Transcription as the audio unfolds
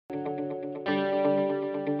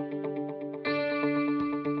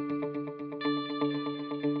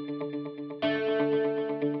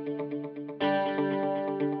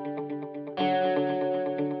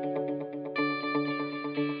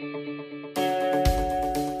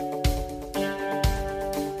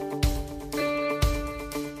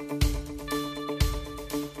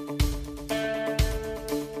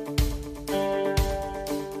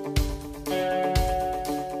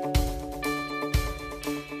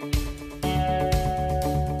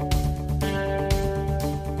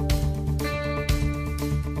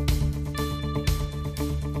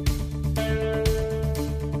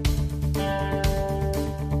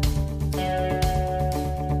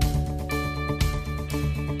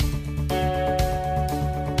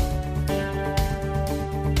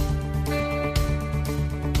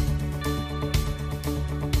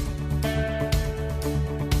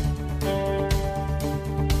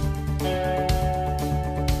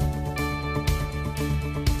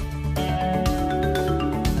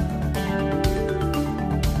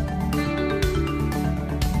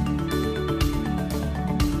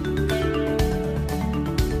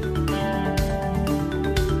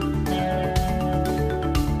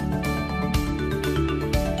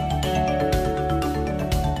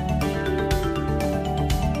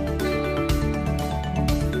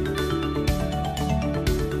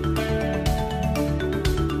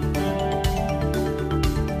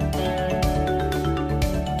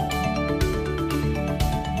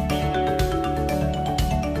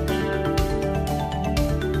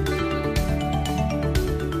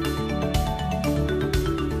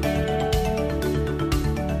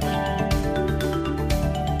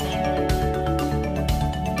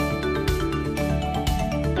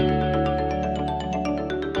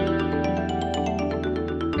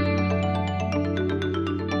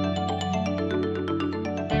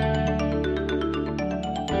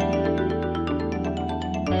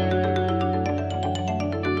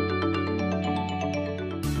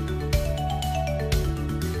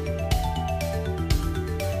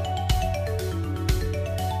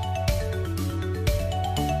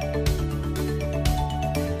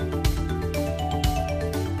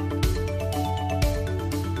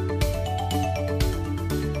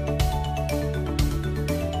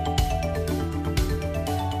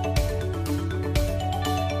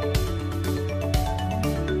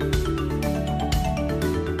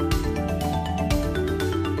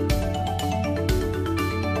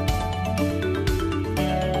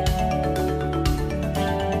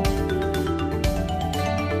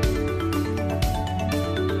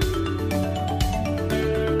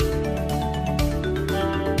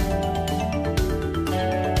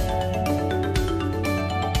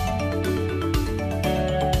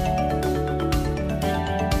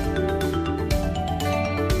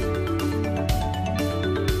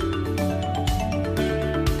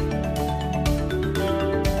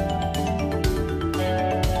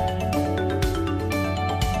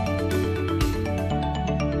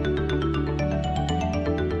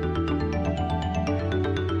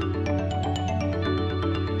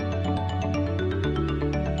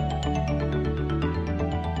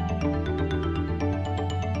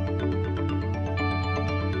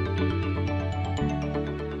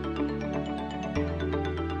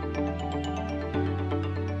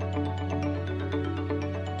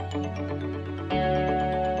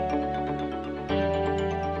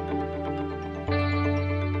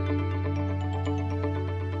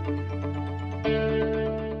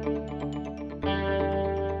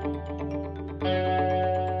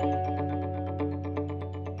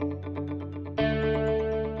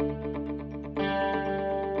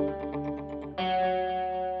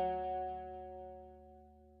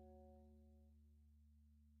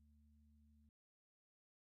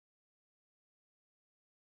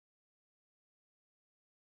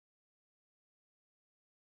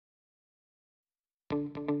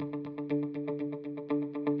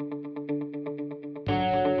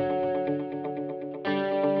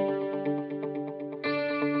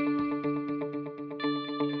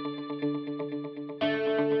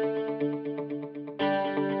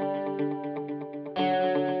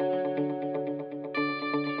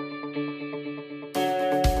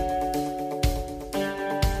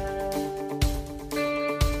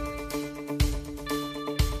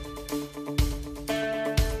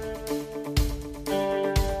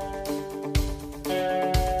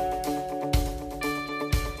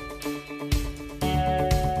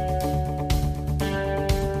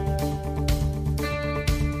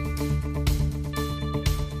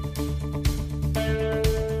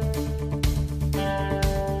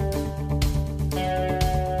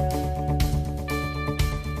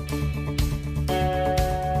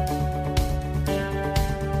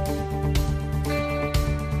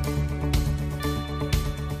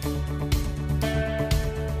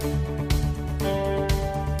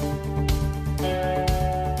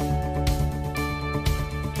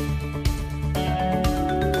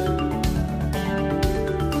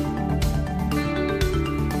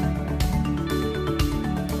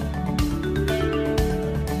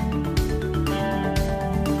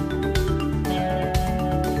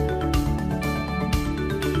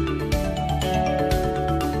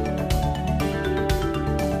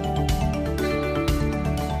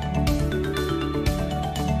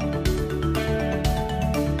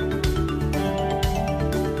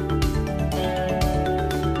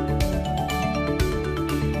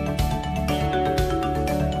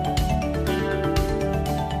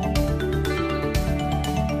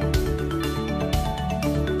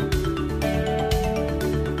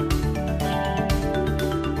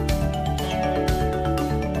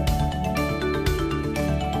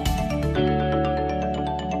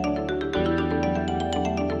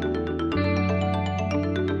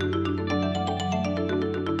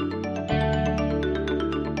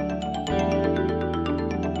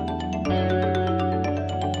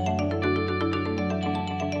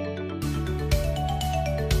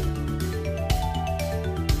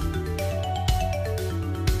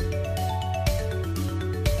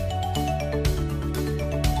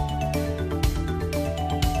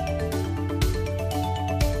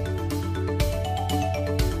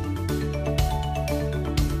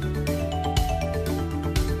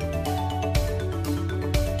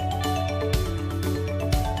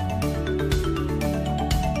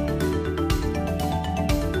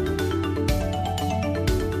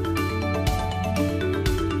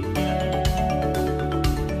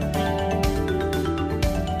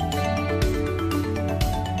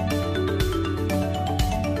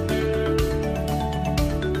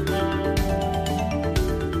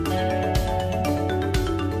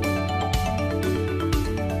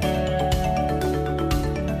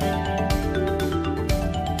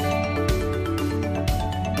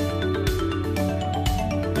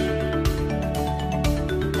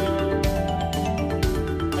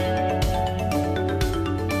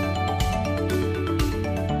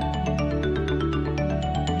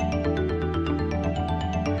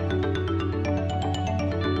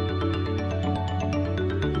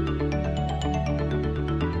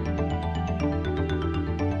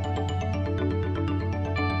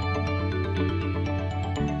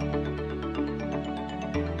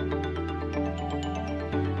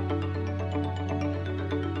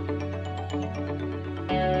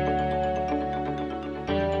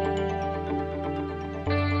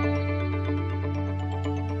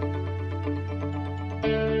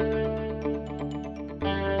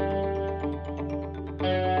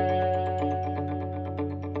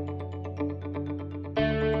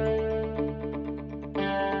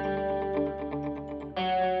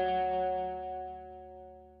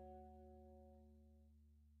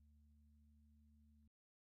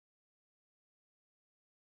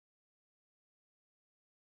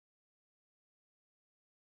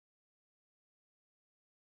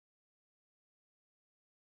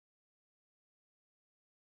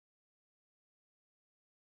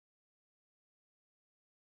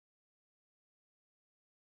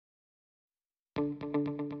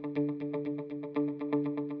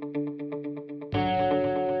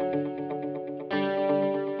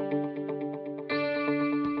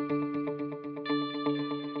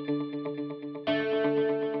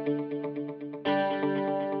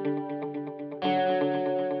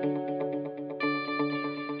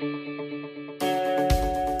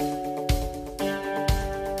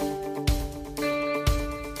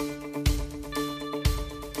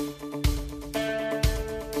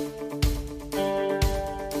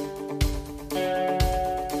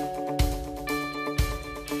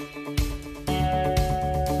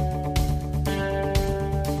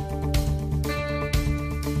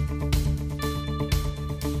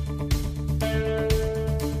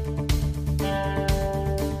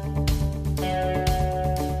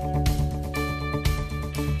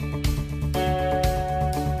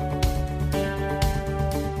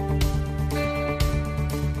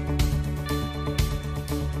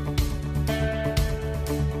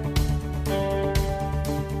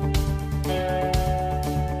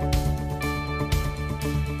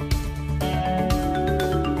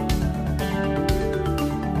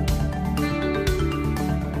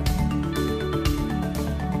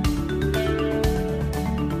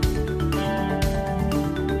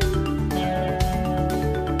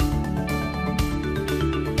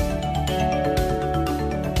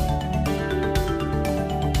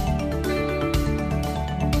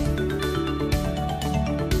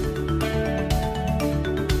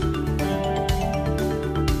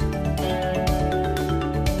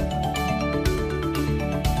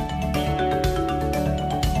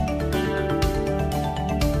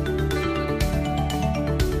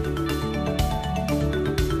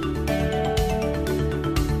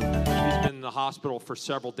Hospital for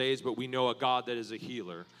several days, but we know a God that is a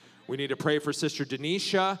healer. We need to pray for Sister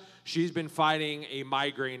Denisha. She's been fighting a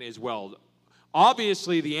migraine as well.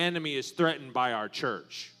 Obviously, the enemy is threatened by our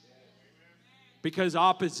church because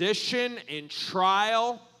opposition and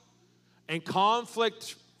trial and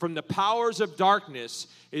conflict from the powers of darkness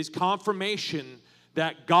is confirmation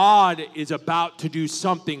that God is about to do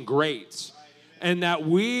something great and that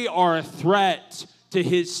we are a threat to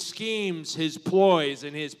his schemes, his ploys,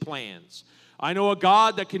 and his plans. I know a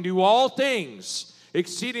God that can do all things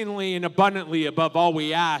exceedingly and abundantly above all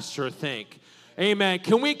we ask or think. Amen.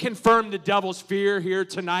 Can we confirm the devil's fear here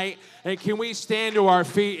tonight? And can we stand to our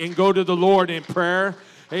feet and go to the Lord in prayer?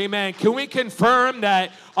 Amen. Can we confirm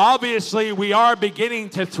that obviously we are beginning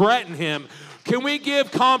to threaten him? Can we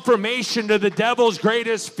give confirmation to the devil's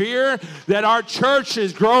greatest fear that our church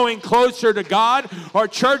is growing closer to God, our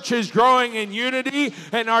church is growing in unity,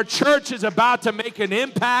 and our church is about to make an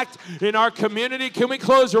impact in our community? Can we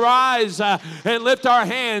close our eyes and lift our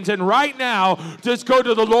hands and right now just go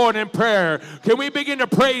to the Lord in prayer? Can we begin to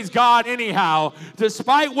praise God anyhow?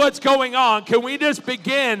 Despite what's going on, can we just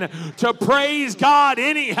begin to praise God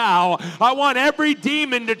anyhow? I want every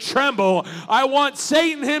demon to tremble. I want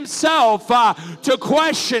Satan himself to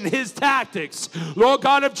question his tactics. Lord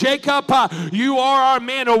God of Jacob, you are our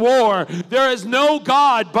man of war. There is no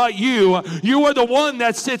God but you. You are the one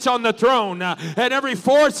that sits on the throne, and every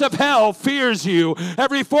force of hell fears you.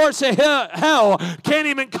 Every force of hell can't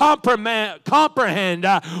even comprehend,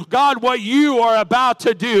 God, what you are about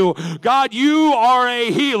to do. God, you are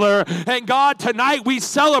a healer, and God, tonight we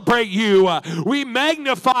celebrate you. We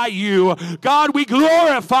magnify you. God, we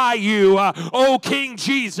glorify you, oh King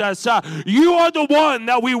Jesus. You are the one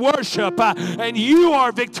that we worship, and you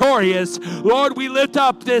are victorious. Lord, we lift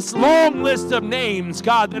up this long list of names,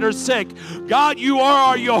 God, that are sick. God, you are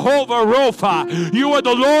our Jehovah Rapha. You are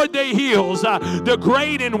the Lord that heals, the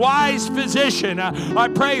great and wise physician. I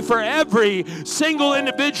pray for every single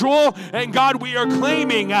individual, and God, we are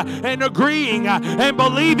claiming and agreeing and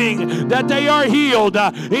believing that they are healed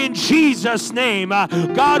in Jesus' name.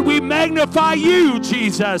 God, we magnify you,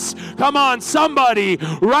 Jesus. Come on, somebody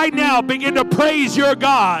right now begin to praise your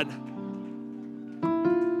God.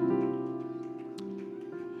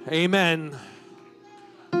 Amen.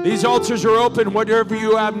 These altars are open. Whatever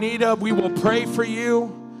you have need of, we will pray for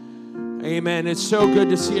you. Amen. It's so good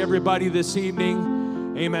to see everybody this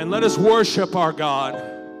evening. Amen. Let us worship our God.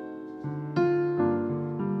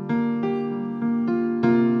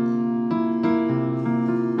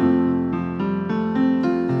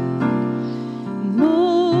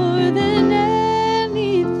 More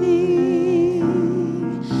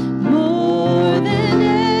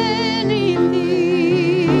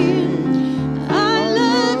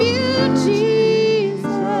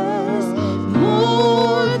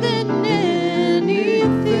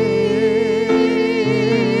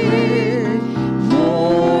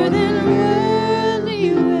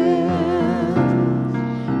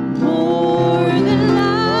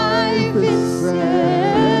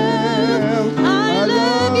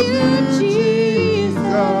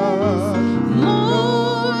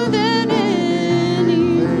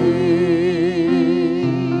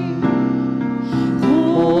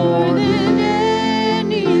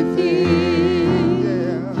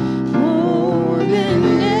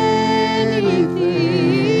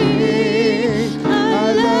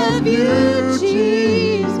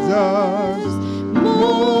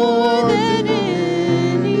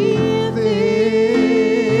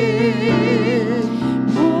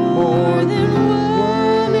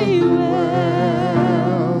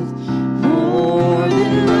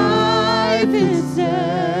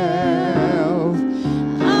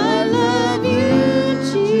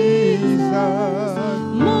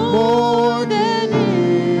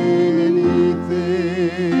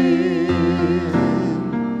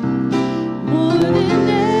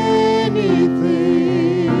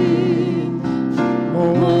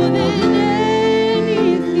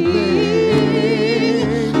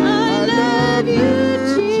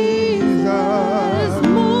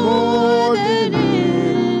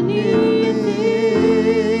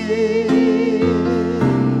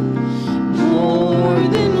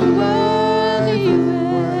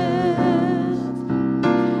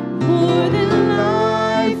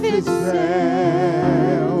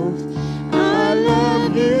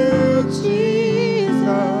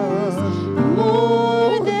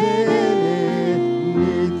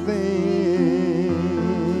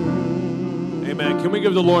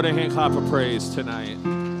give the Lord a hand clap of praise tonight?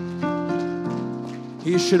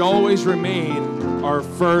 He should always remain our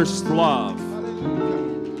first love.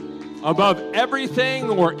 Above everything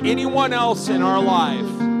or anyone else in our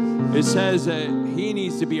life, it says that he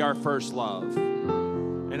needs to be our first love.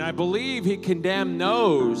 And I believe he condemned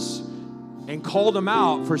those and called them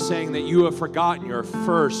out for saying that you have forgotten your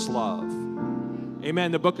first love.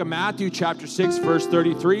 Amen. The book of Matthew chapter 6 verse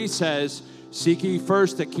 33 says, seek ye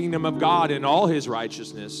first the kingdom of God and all his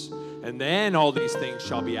righteousness, and then all these things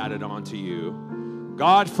shall be added unto you.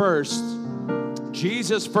 God first,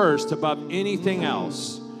 Jesus first above anything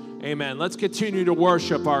else. Amen. Let's continue to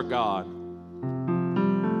worship our God.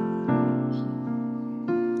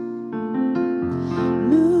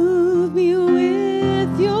 Move me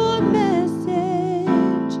with your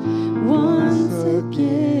message once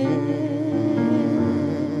again.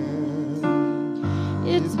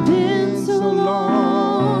 It's been so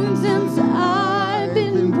long since I've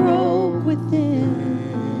been broke within.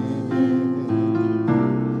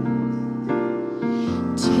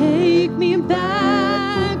 Take me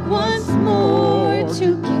back once more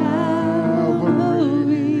to Calvary,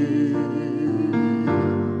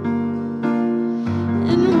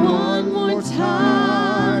 and one more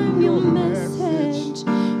time your message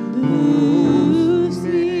moves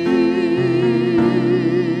me.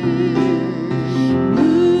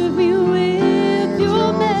 Move me with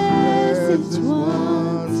your message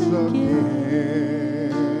once again.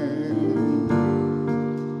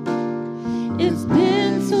 It's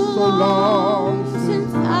been so long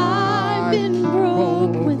since I've been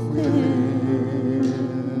broke within.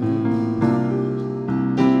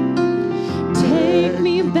 Take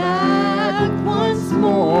me back once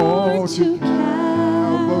more to Calvary,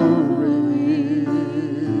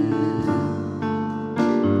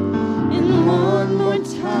 and one more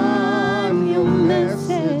time your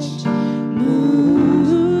message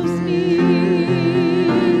moves me.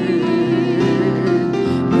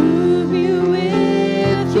 Move me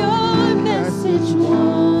with your message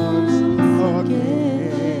once again.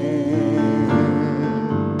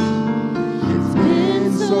 It's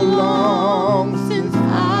been so long since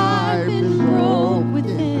I've been broke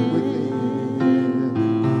within.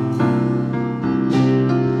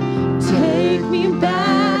 Take me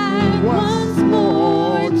back once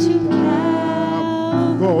more to Calvary,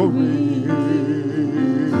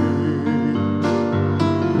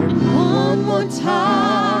 and one more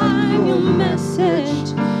time your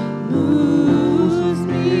message moves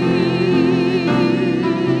me.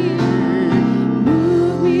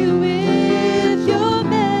 Move me with your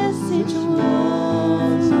message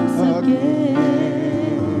once again.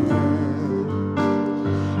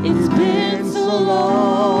 It's been so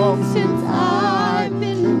long since I've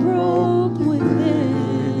been broke within.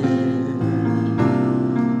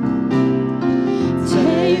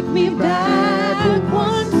 Take me back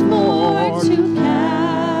once more to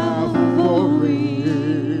Calvary,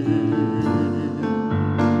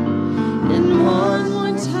 and one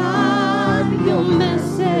more time your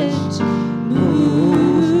message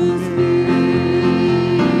moves me.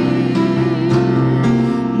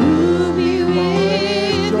 Move me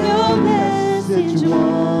with your message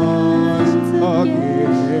once again.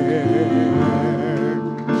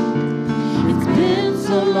 It's been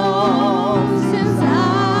so long since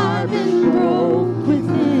I've been broke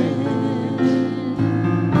within.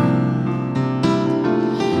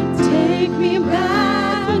 Take me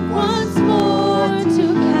back once more to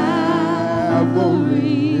Calvary,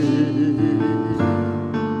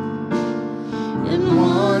 and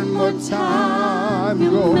one more time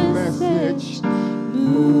your message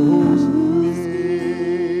moves me.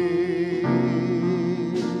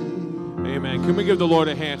 Amen. Can we give the Lord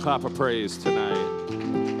a hand clap of praise tonight?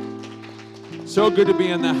 So good to be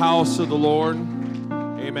in the house of the Lord.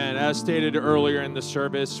 Amen. As stated earlier in the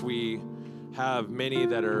service, we have many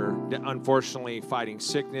that are unfortunately fighting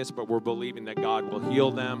sickness, but we're believing that God will heal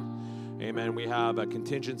them. Amen. We have a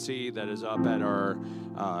contingency that is up at our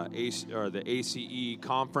the ACE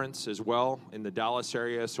conference as well in the Dallas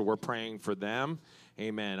area, so we're praying for them.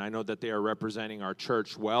 Amen. I know that they are representing our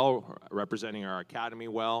church well, representing our academy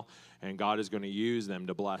well, and God is going to use them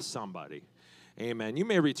to bless somebody. Amen. You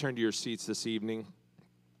may return to your seats this evening.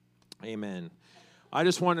 Amen. I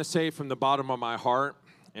just want to say from the bottom of my heart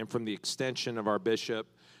and from the extension of our bishop,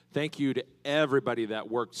 thank you to everybody that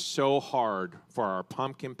worked so hard for our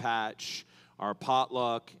pumpkin patch, our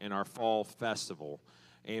potluck, and our fall festival.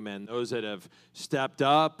 Amen. Those that have stepped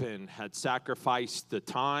up and had sacrificed the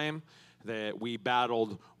time, that we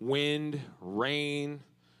battled wind, rain,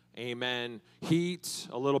 amen, heat,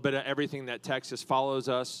 a little bit of everything that Texas follows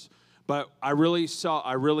us. But I really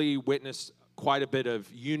witnessed quite a bit of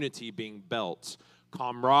unity being built,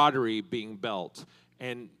 camaraderie being built,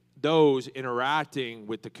 and those interacting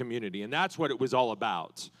with the community. And that's what it was all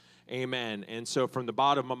about. Amen. And so from the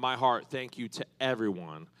bottom of my heart, thank you to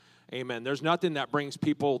everyone. Amen. There's nothing that brings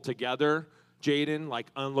people together, Jaden, like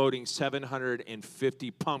unloading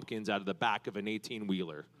 750 pumpkins out of the back of an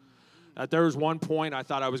 18-wheeler. There was one point I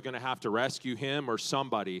thought I was going to have to rescue him or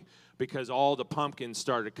somebody because all the pumpkins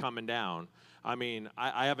started coming down. I mean,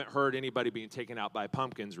 I haven't heard anybody being taken out by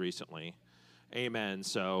pumpkins recently. Amen.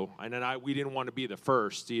 So, and then we didn't want to be the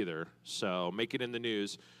first either. So, make it in the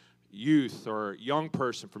news. Youth or young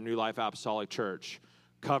person from New Life Apostolic Church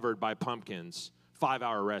covered by pumpkins,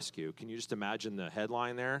 5-hour rescue. Can you just imagine the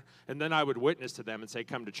headline there? And then I would witness to them and say,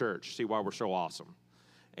 come to church, see why we're so awesome.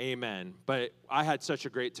 Amen. But I had such a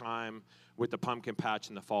great time with the pumpkin patch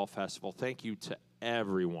and the fall festival. Thank you to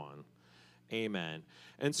everyone. Amen.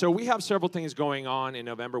 And so we have several things going on in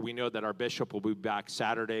November. We know that our bishop will be back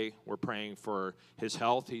Saturday. We're praying for his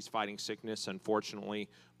health. He's fighting sickness, unfortunately,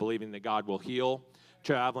 believing that God will heal.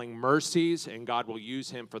 Traveling mercies, and God will use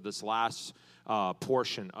him for this last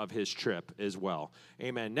portion of his trip as well.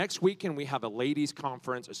 Amen. Next weekend, we have a ladies'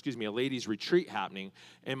 retreat happening.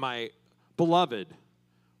 And my beloved,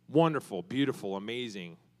 wonderful, beautiful,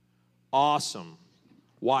 amazing, awesome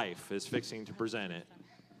wife is fixing to present it.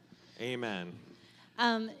 Amen.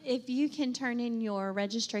 If you can turn in your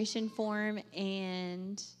registration form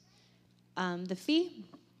and the fee,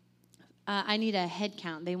 I need a head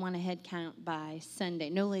count. They want a head count by Sunday,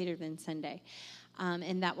 no later than Sunday.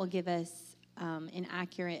 And that will give us an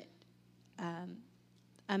accurate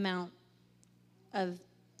amount of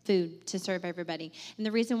food to serve everybody. And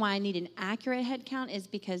the reason why I need an accurate head count is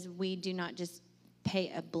because we do not just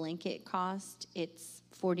pay a blanket cost. It's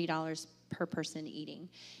 $40 per person eating.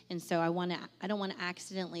 And so I don't want to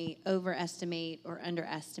accidentally overestimate or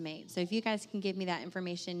underestimate. So if you guys can give me that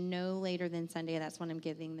information no later than Sunday, that's when I'm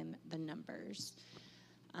giving them the numbers.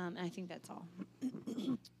 And I think that's all.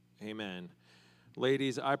 Amen.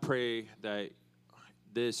 Ladies, I pray that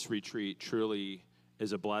this retreat truly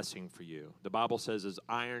is a blessing for you. The Bible says, as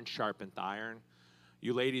iron sharpeneth iron.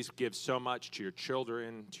 You ladies give so much to your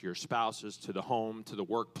children, to your spouses, to the home, to the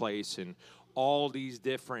workplace, and all these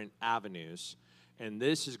different avenues. And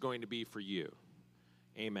this is going to be for you.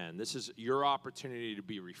 Amen. This is your opportunity to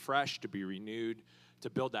be refreshed, to be renewed, to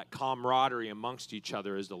build that camaraderie amongst each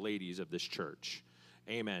other as the ladies of this church.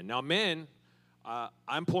 Amen. Now, men,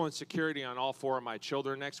 I'm pulling security on all 4 of my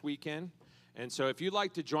children next weekend. And so if you'd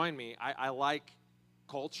like to join me, I like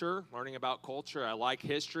culture, learning about culture. I like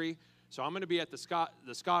history. So I'm going to be at the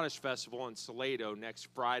Scottish Festival in Salado next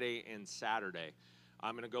Friday and Saturday.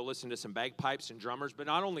 I'm going to go listen to some bagpipes and drummers. But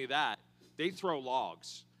not only that, they throw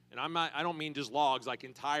logs. And I don't mean just logs, like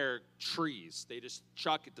entire trees. They just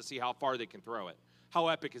chuck it to see how far they can throw it. How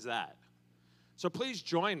epic is that? So please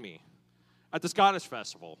join me at the Scottish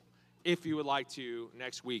Festival if you would like to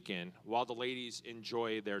next weekend while the ladies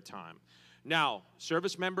enjoy their time. Now,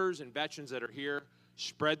 service members and veterans that are here,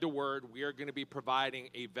 spread the word. We are going to be providing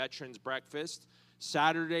a veterans breakfast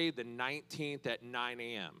Saturday the 19th at 9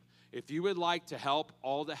 a.m. If you would like to help,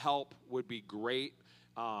 all the help would be great.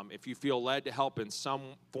 If you feel led to help in some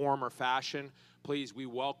form or fashion, please, we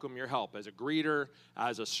welcome your help as a greeter,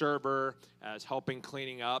 as a server, as helping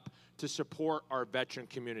cleaning up to support our veteran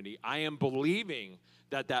community. I am believing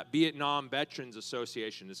that Vietnam Veterans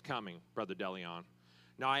Association is coming, Brother DeLeon.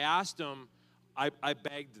 Now, I asked them, I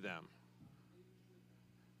begged them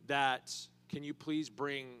that, can you please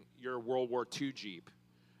bring your World War II Jeep?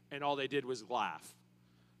 And all they did was laugh.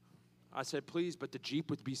 I said, please, but the Jeep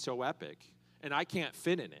would be so epic. And I can't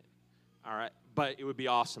fit in it, all right? But it would be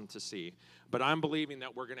awesome to see. But I'm believing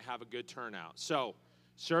that we're going to have a good turnout. So,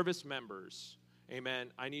 service members,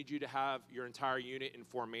 amen, I need you to have your entire unit in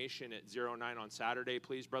formation at 09 on Saturday,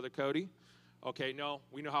 please, Brother Cody. Okay, no,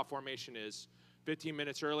 we know how formation is. 15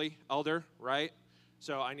 minutes early, elder, right?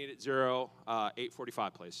 So I need it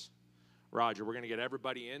 8:45, please. Roger, we're going to get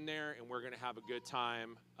everybody in there, and we're going to have a good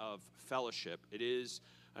time of fellowship. It is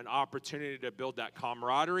an opportunity to build that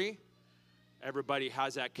camaraderie. Everybody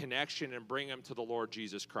has that connection and bring them to the Lord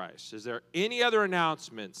Jesus Christ. Is there any other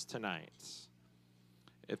announcements tonight?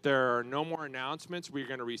 If there are no more announcements, we're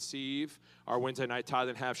going to receive our Wednesday night tithe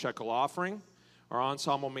and half shekel offering. Our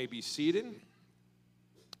ensemble may be seated.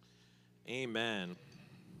 Amen.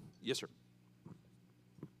 Yes, sir.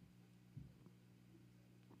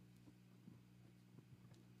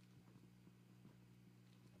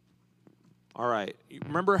 All right.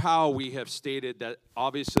 Remember how we have stated that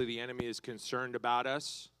obviously the enemy is concerned about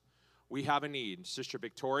us? We have a need. Sister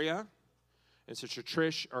Victoria and Sister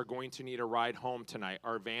Trish are going to need a ride home tonight.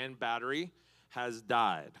 Our van battery has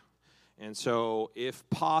died. And so, if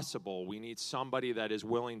possible, we need somebody that is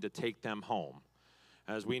willing to take them home.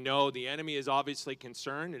 As we know, the enemy is obviously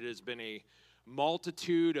concerned. It has been a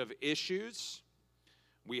multitude of issues.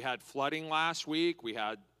 We had flooding last week. We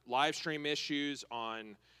had live stream issues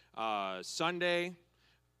on Sunday.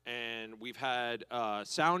 And we've had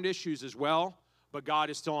sound issues as well. But God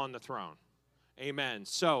is still on the throne. Amen.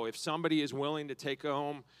 So if somebody is willing to take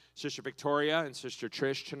home Sister Victoria and Sister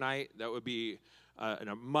Trish tonight, that would be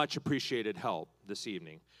a much appreciated help this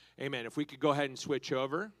evening. Amen. If we could go ahead and switch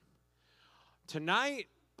over. Tonight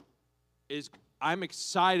I'm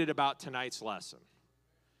excited about tonight's lesson.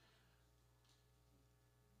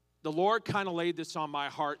 The Lord kind of laid this on my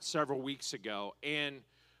heart several weeks ago, and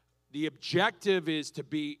the objective is to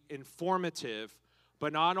be informative,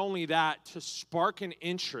 but not only that, to spark an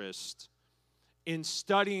interest in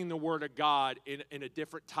studying the Word of God in a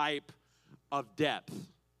different type of depth.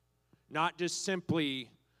 Not just simply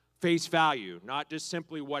face value, not just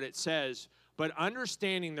simply what it says, but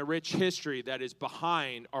understanding the rich history that is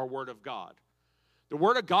behind our Word of God. The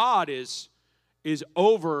Word of God is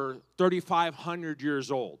over 3,500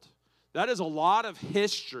 years old. That is a lot of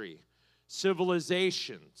history,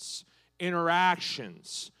 civilizations,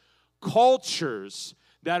 interactions, cultures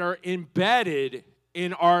that are embedded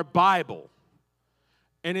in our Bible.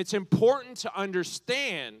 And it's important to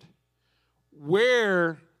understand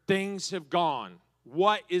where things have gone,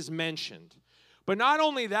 what is mentioned. But not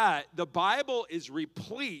only that, the Bible is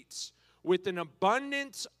replete with an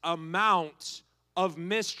abundant amount of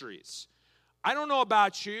mysteries. I don't know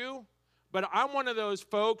about you, but I'm one of those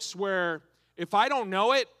folks where if I don't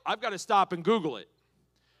know it, I've got to stop and Google it.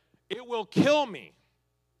 It will kill me.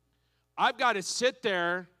 I've got to sit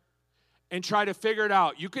there and try to figure it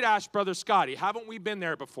out. You could ask Brother Scotty, haven't we been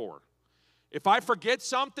there before? If I forget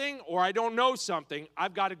something or I don't know something,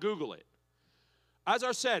 I've got to Google it. As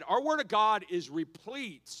I said, our Word of God is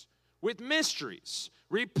replete with mysteries.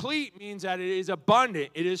 Replete means that it is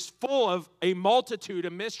abundant. It is full of a multitude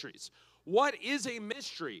of mysteries. What is a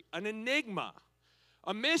mystery? An enigma.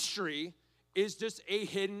 A mystery is just a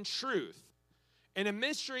hidden truth. And a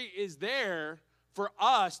mystery is there for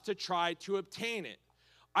us to try to obtain it.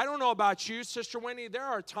 I don't know about you, Sister Wendy. There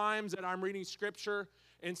are times that I'm reading Scripture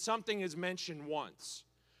and something is mentioned once.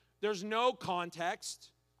 There's no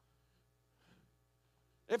context.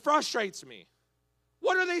 It frustrates me.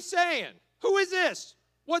 What are they saying? Who is this?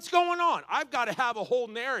 What's going on? I've got to have a whole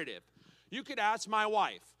narrative. You could ask my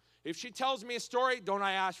wife. If she tells me a story, don't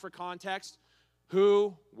I ask for context?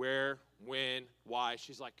 Who, where, when, why?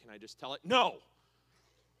 She's like, can I just tell it? No.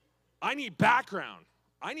 I need background.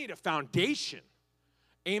 I need a foundation.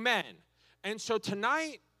 Amen. And so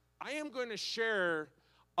tonight, I am going to share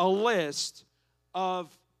a list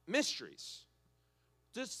of mysteries.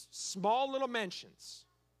 Just small little mentions.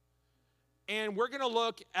 And we're going to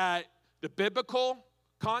look at the biblical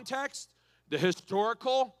context, the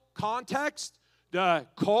historical context, the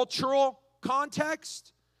cultural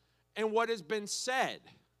context, and what has been said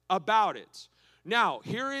about it. Now,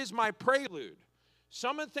 here is my prelude.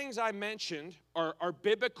 Some of the things I mentioned are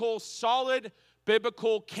biblical, solid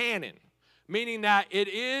biblical canon, meaning that it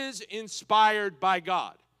is inspired by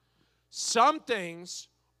God. Some things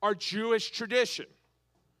are Jewish tradition.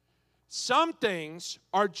 Some things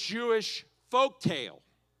are Jewish folktale.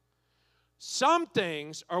 Some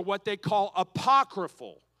things are what they call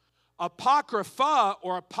apocryphal. Apocrypha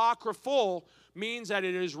or apocryphal means that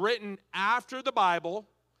it is written after the Bible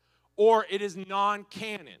or it is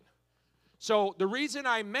non-canon. So the reason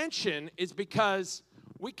I mention is because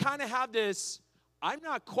we kind of have this, I'm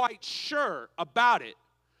not quite sure about it.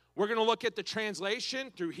 We're going to look at the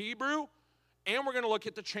translation through Hebrew, and we're going to look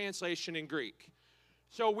at the translation in Greek.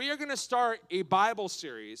 So we are going to start a Bible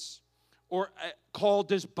series called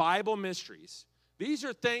this Bible Mysteries. These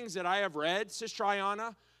are things that I have read, Sister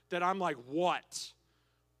Ayana, that I'm like, what?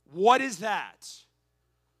 What is that?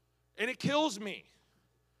 And it kills me.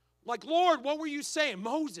 Like, Lord, what were you saying?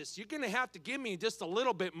 Moses, you're going to have to give me just a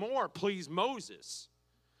little bit more, please, Moses.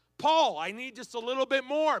 Paul, I need just a little bit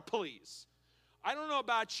more, please. I don't know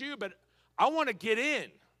about you, but I want to get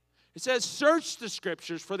in. It says, search the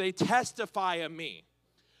Scriptures, for they testify of me.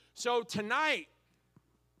 So tonight,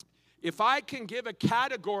 if I can give a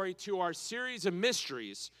category to our series of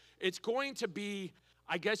mysteries, it's going to be,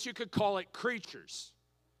 I guess you could call it creatures.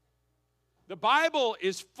 The Bible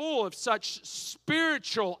is full of such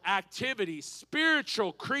spiritual activity,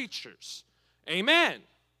 spiritual creatures. Amen.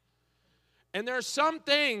 And there are some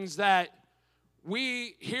things that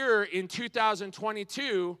we hear in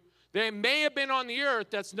 2022, they may have been on the earth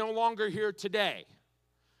that's no longer here today.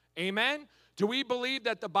 Amen. Do we believe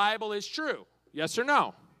that the Bible is true? Yes or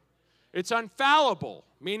no? It's infallible,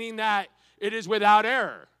 meaning that it is without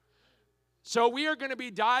error. So we are going to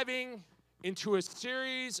be diving into a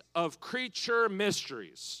series of creature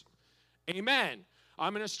mysteries. Amen.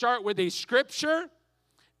 I'm going to start with a scripture,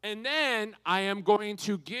 and then I am going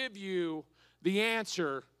to give you the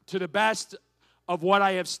answer to the best of what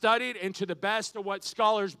I have studied and to the best of what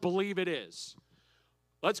scholars believe it is.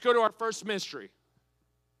 Let's go to our first mystery.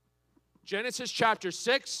 Genesis chapter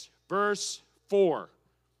 6, verse 4.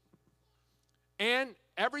 And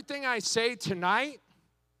everything I say tonight,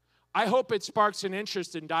 I hope it sparks an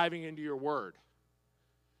interest in diving into your word.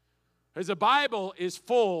 Because the Bible is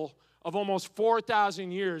full of almost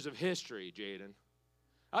 4,000 years of history, Jaden.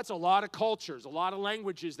 That's a lot of cultures, a lot of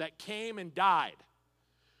languages that came and died.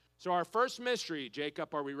 So our first mystery,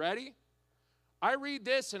 Jacob, are we ready? I read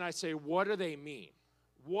this and I say, what do they mean?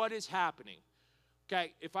 What is happening?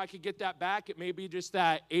 Okay, if I could get that back, it may be just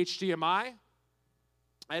that HDMI.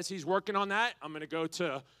 As he's working on that, I'm going to go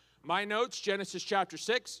to my notes, Genesis chapter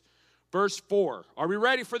 6, verse 4. Are we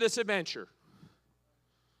ready for this adventure?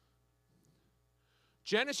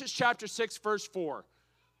 Genesis chapter 6, verse 4.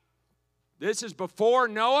 This is before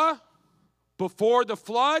Noah, before the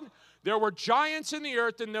flood. There were giants in the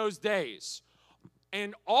earth in those days.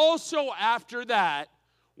 And also after that,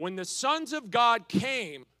 when the sons of God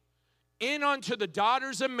came in unto the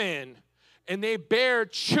daughters of men, and they bare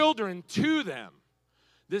children to them,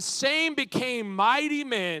 the same became mighty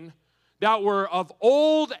men that were of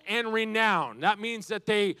old and renowned. That means that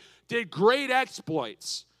they did great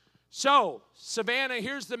exploits. So, Savannah,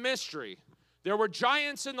 here's the mystery. There were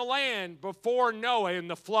giants in the land before Noah in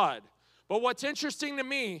the flood. But what's interesting to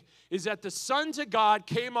me is that the sons of God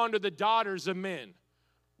came unto the daughters of men.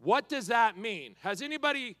 What does that mean? Has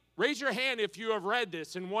anybody, raise your hand if you have read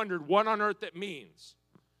this and wondered what on earth it means.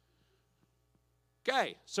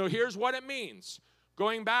 Okay, so here's what it means.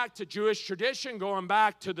 Going back to Jewish tradition, going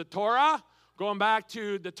back to the Torah, going back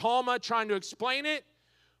to the Talmud, trying to explain it.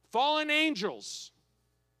 Fallen angels.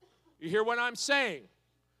 You hear what I'm saying?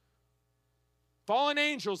 Fallen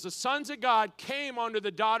angels, the sons of God, came unto the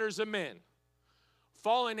daughters of men.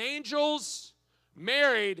 Fallen angels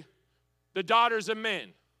married the daughters of men.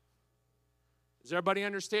 Does everybody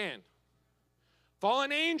understand?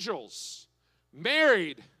 Fallen angels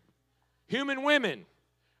married human women,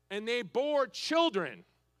 and they bore children.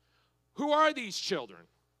 Who are these children?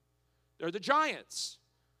 They're the giants.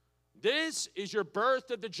 This is your birth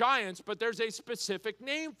of the giants, but there's a specific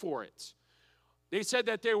name for it. They said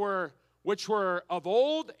that they were, which were of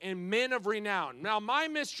old and men of renown. Now, my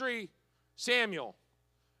mystery, Samuel,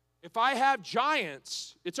 if I have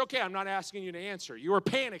giants, it's okay, I'm not asking you to answer. You were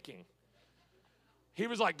panicking. He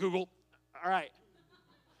was like, Google. All right.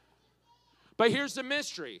 But here's the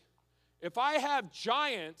mystery. If I have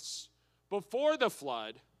giants before the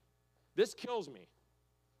flood, this kills me.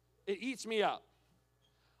 It eats me up.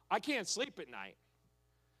 I can't sleep at night.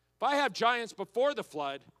 If I have giants before the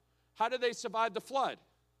flood, how did they survive the flood?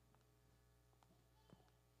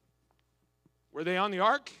 Were they on the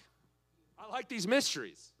ark? I like these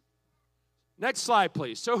mysteries. Next slide,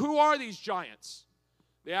 please. So who are these giants?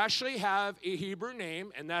 They actually have a Hebrew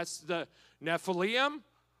name, and that's the Nephilim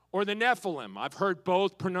or the Nephilim. I've heard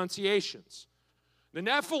both pronunciations. The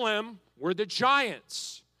Nephilim were the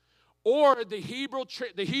giants. Or the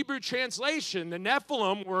Hebrew translation, the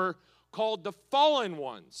Nephilim were called the fallen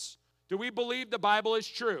ones. Do we believe the Bible is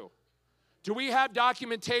true? Do we have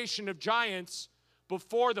documentation of giants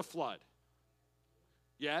before the flood?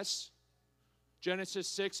 Yes. Genesis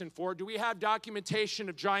 6 and 4. Do we have documentation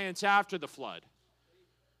of giants after the flood?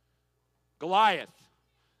 Goliath.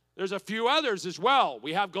 There's a few others as well.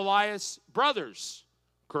 We have Goliath's brothers,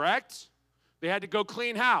 correct? They had to go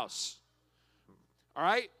clean house. All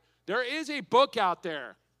right? There is a book out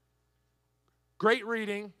there. Great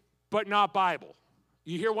reading, but not Bible.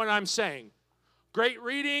 You hear what I'm saying? Great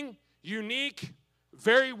reading, unique,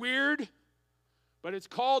 very weird, but it's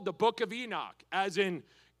called the Book of Enoch, as in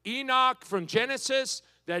Enoch from Genesis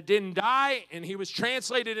that didn't die, and he was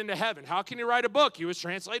translated into heaven. How can you write a book? He was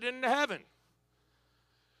translated into heaven.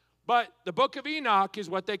 But the Book of Enoch is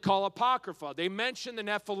what they call Apocrypha. They mention the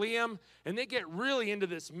Nephilim, and they get really into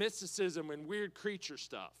this mysticism and weird creature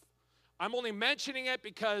stuff. I'm only mentioning it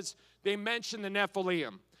because they mention the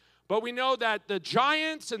Nephilim. But we know that the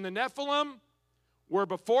giants and the Nephilim were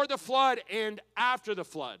before the flood and after the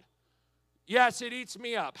flood. Yes, it eats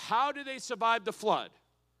me up. How did they survive the flood?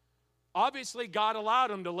 Obviously, God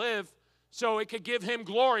allowed them to live so it could give him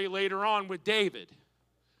glory later on with David.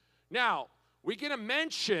 Now, we get a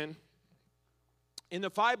mention in the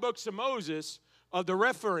 5 books of Moses of the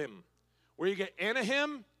Rephaim, where you get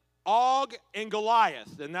Anahem, Og and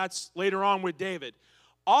Goliath, and that's later on with David.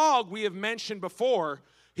 Og, we have mentioned before,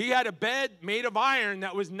 he had a bed made of iron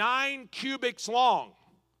that was 9 cubits long.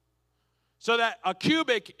 So that a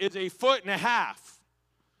cubit is 1.5 feet.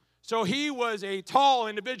 So he was a tall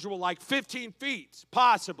individual, like 15 feet,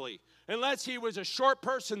 possibly, unless he was a short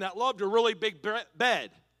person that loved a really big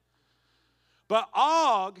bed. But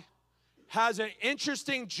Og has an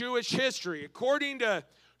interesting Jewish history. According to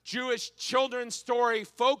Jewish children's story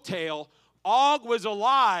folktale, Og was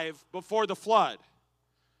alive before the flood.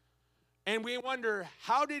 And we wonder,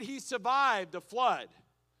 how did he survive the flood?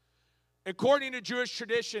 According to Jewish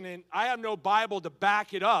tradition, and I have no Bible to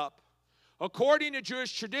back it up, according to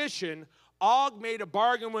Jewish tradition, Og made a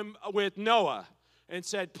bargain with Noah and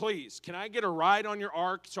said, please, can I get a ride on your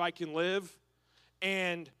ark so I can live?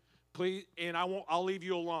 And please, and I'll leave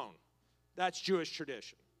you alone. That's Jewish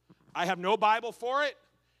tradition. I have no Bible for it.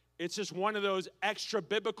 It's just one of those extra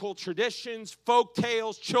biblical traditions, folk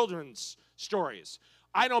tales, children's stories.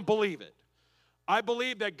 I don't believe it. I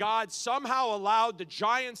believe that God somehow allowed the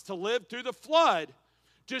giants to live through the flood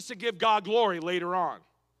just to give God glory later on.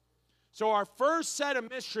 So our first set of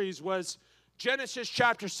mysteries was Genesis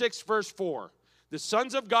chapter 6, verse 4. The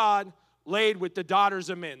sons of God laid with the daughters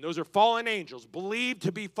of men. Those are fallen angels, believed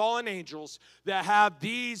to be fallen angels that have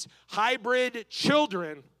these hybrid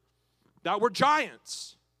children that were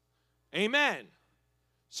giants. Amen.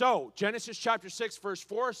 So, Genesis chapter 6, verse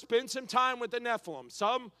 4, spend some time with the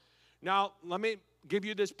Nephilim. Now, let me give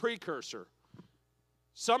you this precursor.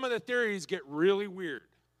 Some of the theories get really weird.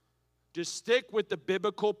 Just stick with the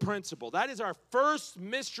biblical principle. That is our first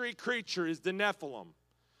mystery creature, is the Nephilim.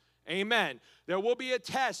 Amen. There will be a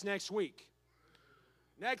test next week.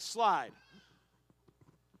 Next slide.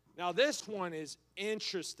 Now, this one is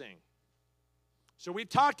interesting. So we've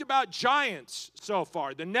talked about giants so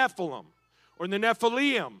far, the Nephilim, or the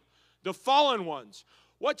Nephilim, the fallen ones.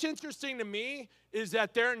 What's interesting to me is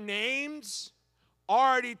that their names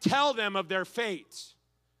already tell them of their fates.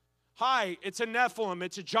 Hi, it's a Nephilim,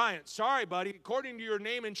 it's a giant. Sorry, buddy, according to your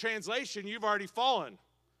name in translation, you've already fallen.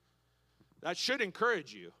 That should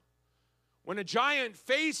encourage you. When a giant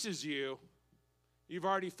faces you, you've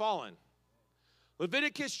already fallen.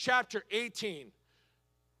 Leviticus chapter 18,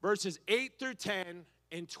 verses 8 through 10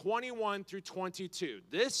 and 21 through 22.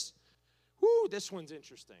 This one's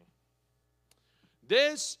interesting.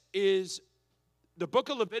 The book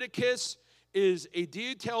of Leviticus is a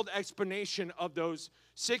detailed explanation of those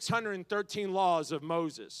 613 laws of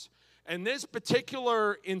Moses. And this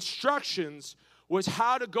particular instructions was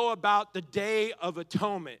how to go about the Day of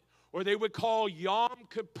Atonement, or they would call Yom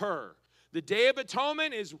Kippur. The Day of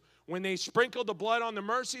Atonement is when they sprinkled the blood on the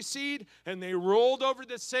mercy seat and they rolled over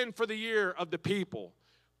the sin for the year of the people.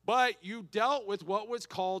 But you dealt with what was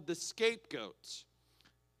called the scapegoats.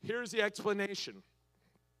 Here's the explanation.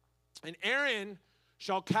 And Aaron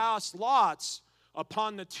shall cast lots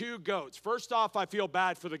upon the 2 goats. First off, I feel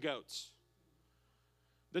bad for the goats.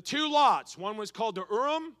 The 2 lots, one was called the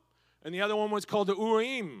Urim, and the other one was called the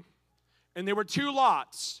Urim. And there were 2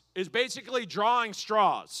 lots. It's basically drawing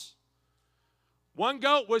straws. One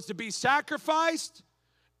goat was to be sacrificed,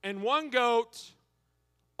 and one goat,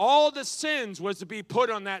 all the sins was to be put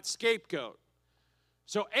on that scapegoat.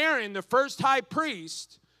 So Aaron, the first high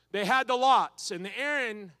priest, they had the lots, and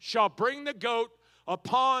Aaron shall bring the goat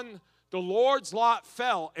upon the Lord's lot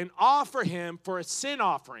fell and offer him for a sin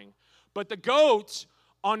offering. But the goat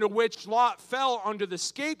onto which lot fell under the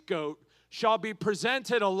scapegoat shall be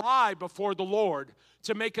presented alive before the Lord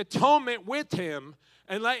to make atonement with him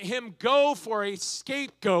and let him go for a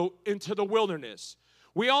scapegoat into the wilderness.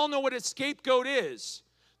 We all know what a scapegoat is.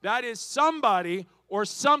 That is somebody or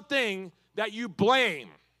something that you blame.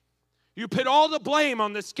 You put all the blame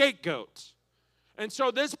on the scapegoat. And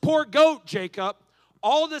so this poor goat, Jacob,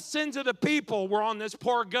 all the sins of the people were on this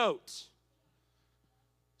poor goat.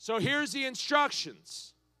 So here's the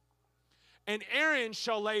instructions. And Aaron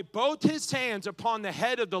shall lay both his hands upon the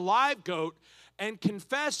head of the live goat and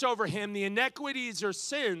confess over him the iniquities or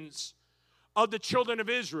sins of the children of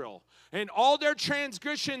Israel. And all their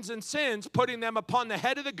transgressions and sins, putting them upon the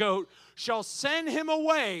head of the goat, shall send him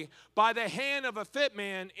away by the hand of a fit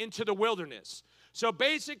man into the wilderness. So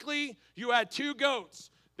basically, you had 2 goats.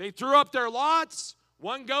 They threw up their lots.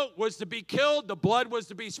 One goat was to be killed. The blood was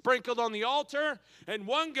to be sprinkled on the altar. And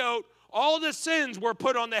one goat, all the sins were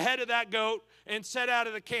put on the head of that goat and set out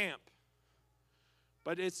of the camp.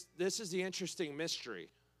 But this is the interesting mystery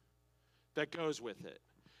that goes with it.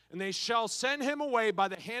 And they shall send him away by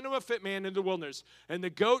the hand of a fit man into the wilderness. And the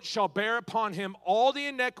goat shall bear upon him all the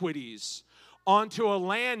iniquities unto a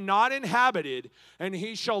land not inhabited. And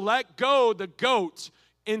he shall let go the goat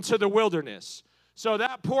into the wilderness. So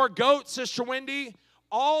that poor goat, Sister Wendy,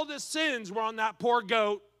 all the sins were on that poor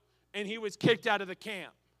goat, and he was kicked out of the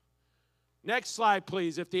camp. Next slide,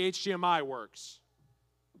 please, if the HDMI works.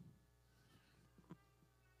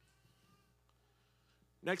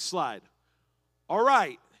 Next slide. All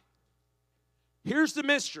right. Here's the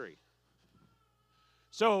mystery.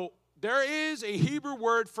 So there is a Hebrew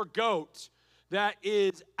word for goat that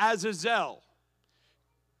is Azazel.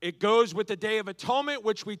 It goes with the Day of Atonement,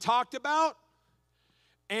 which we talked about.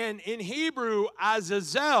 And in Hebrew,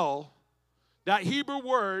 Azazel, that Hebrew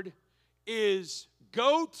word is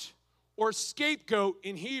goat or scapegoat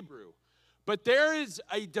in Hebrew. But there is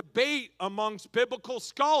a debate amongst biblical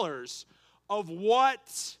scholars of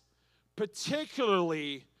what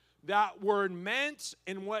particularly that word meant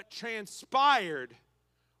and what transpired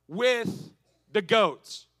with the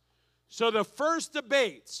goats. So the first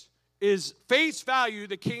debate is face value,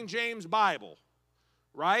 the King James Bible,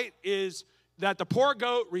 right? Is that the poor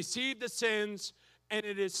goat received the sins and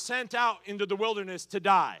it is sent out into the wilderness to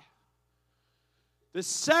die. The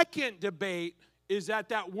second debate is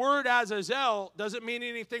that word Azazel doesn't mean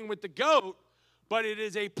anything with the goat, but it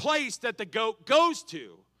is a place that the goat goes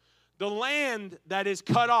to. The land that is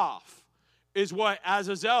cut off is what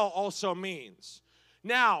Azazel also means.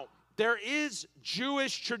 Now, there is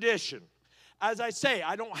Jewish tradition. As I say,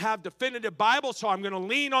 I don't have definitive Bible, so I'm going to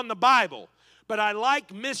lean on the Bible. But I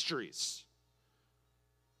like mysteries.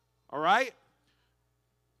 All right?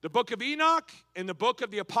 The book of Enoch and the book of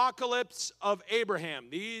the Apocalypse of Abraham.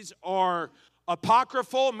 These are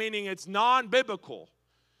apocryphal, meaning it's non-biblical.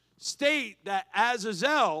 State that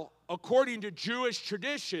Azazel, according to Jewish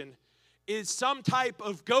tradition, is some type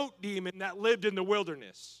of goat demon that lived in the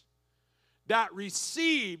wilderness, that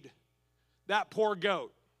received that poor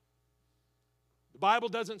goat. The Bible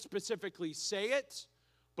doesn't specifically say it,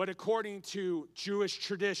 but according to Jewish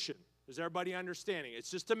tradition. Is everybody understanding?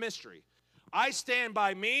 It's just a mystery. I stand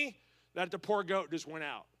by me that the poor goat just went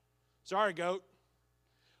out. Sorry, goat.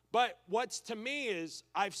 But what's to me is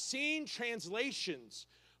I've seen translations,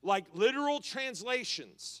 like literal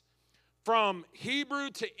translations, from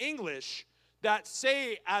Hebrew to English that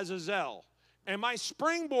say Azazel. And my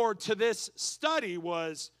springboard to this study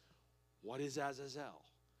was, what is Azazel?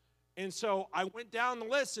 And so I went down the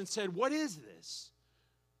list and said, what is this?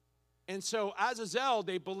 And so Azazel,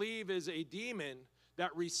 they believe, is a demon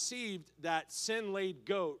that received that sin-laid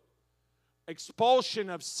goat.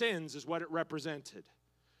 Expulsion of sins is what it represented.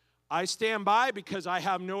 I stand by, because I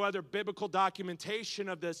have no other biblical documentation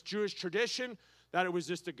of this Jewish tradition, that it was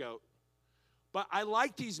just a goat. But I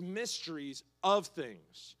like these mysteries of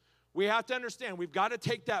things. We have to understand, we've got to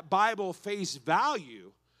take that Bible face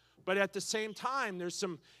value, but at the same time, there's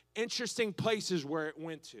some interesting places where it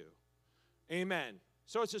went to. Amen.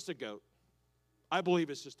 So it's just a goat. I believe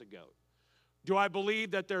it's just a goat. Do I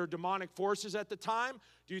believe that there are demonic forces at the time?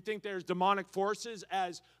 Do you think there's demonic forces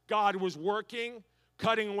as God was working,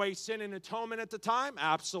 cutting away sin and atonement at the time?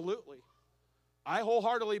 Absolutely. I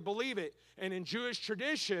wholeheartedly believe it. And in Jewish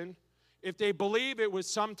tradition, if they believe it was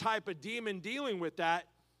some type of demon dealing with that,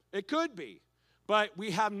 it could be. But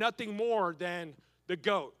we have nothing more than the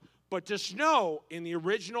goat. But just know, in the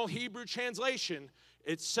original Hebrew translation,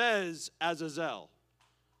 it says Azazel.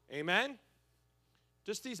 Amen?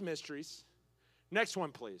 Just these mysteries. Next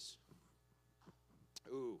one, please.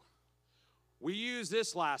 Ooh. We used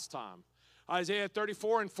this last time. Isaiah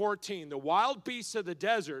 34:14. The wild beasts of the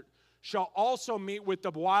desert shall also meet with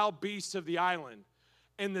the wild beasts of the island.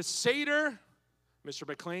 And the satyr, Mr.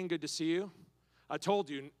 McLean, good to see you. I told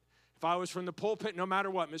you, if I was from the pulpit, no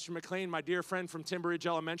matter what, Mr. McLean, my dear friend from Timber Ridge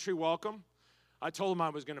Elementary, welcome. I told him I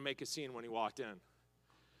was going to make a scene when he walked in.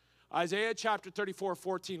 Isaiah chapter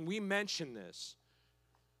 34:14, we mentioned this.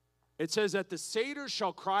 It says that the satyr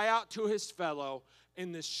shall cry out to his fellow,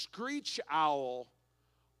 and the screech owl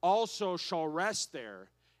also shall rest there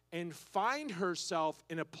and find herself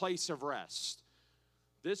in a place of rest.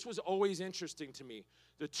 This was always interesting to me.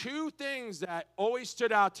 The two things that always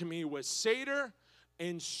stood out to me was satyr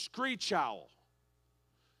and screech owl.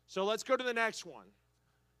 So let's go to the next one.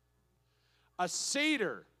 A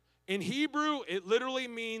satyr. In Hebrew, it literally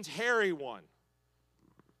means hairy one.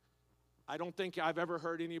 I don't think I've ever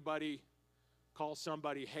heard anybody call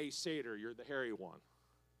somebody, hey, satyr, you're the hairy one.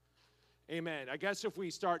 Amen. I guess if we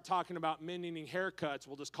start talking about men needing haircuts,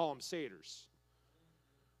 we'll just call them satyrs.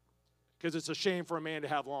 Because it's a shame for a man to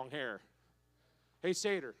have long hair. Hey,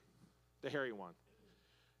 satyr, the hairy one.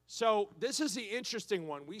 So this is the interesting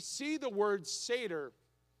one. We see the word satyr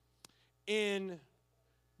in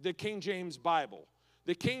the King James Bible.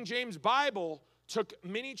 The King James Bible took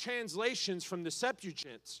many translations from the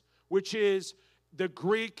Septuagint, which is the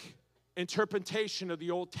Greek interpretation of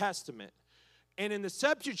the Old Testament. And in the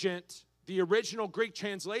Septuagint, the original Greek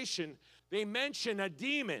translation, they mention a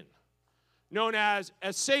demon known as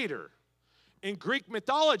a satyr. In Greek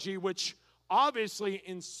mythology, which obviously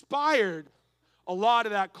inspired a lot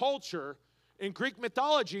of that culture, in Greek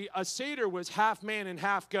mythology, a satyr was half man and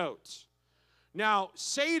half goat. Now,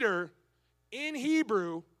 satyr in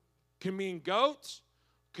Hebrew can mean goat,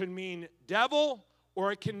 can mean devil,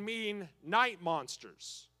 or it can mean night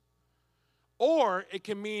monsters. Or it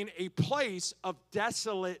can mean a place of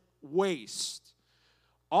desolate waste.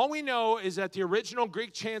 All we know is that the original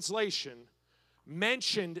Greek translation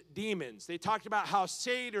mentioned demons. They talked about how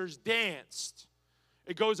satyrs danced.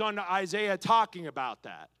 It goes on to Isaiah talking about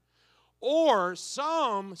that. Or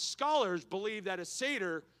some scholars believe that a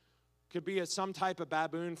satyr could be some type of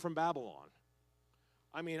baboon from Babylon.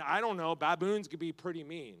 I mean, I don't know. Baboons could be pretty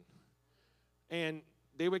mean. And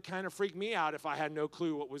they would kind of freak me out if I had no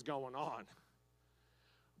clue what was going on.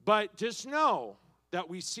 But just know that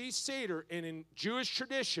we see satyr in Jewish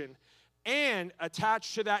tradition, and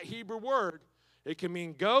attached to that Hebrew word, it can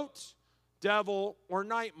mean goat, devil, or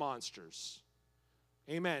night monsters.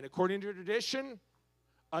 Amen. According to tradition,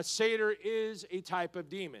 a satyr is a type of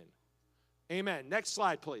demon. Amen. Next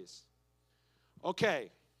slide, please.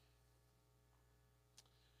 Okay.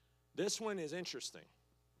 This one is interesting.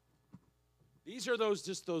 These are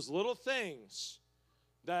those little things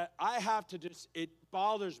that I have to it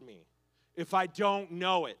bothers me if I don't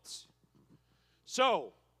know it.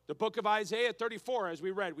 So, the book of Isaiah 34, as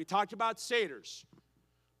we read, we talked about satyrs.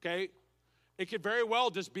 Okay? It could very well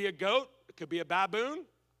just be a goat. It could be a baboon.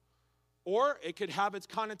 Or it could have its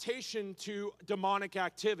connotation to demonic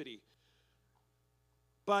activity.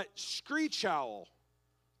 But screech owl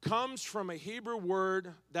comes from a Hebrew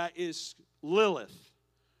word that is Lilith.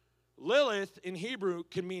 Lilith in Hebrew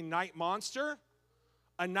can mean night monster,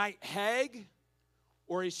 a night hag,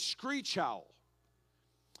 or a screech owl.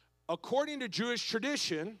 According to Jewish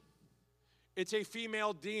tradition, it's a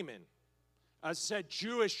female demon. As I said,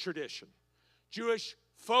 Jewish tradition, Jewish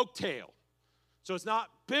folktale. So it's not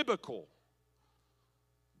biblical.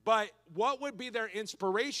 But what would be their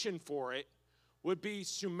inspiration for it would be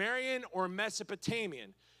Sumerian or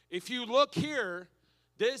Mesopotamian. If you look here,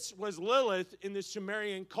 this was Lilith in the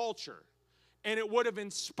Sumerian culture. And it would have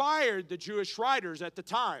inspired the Jewish writers at the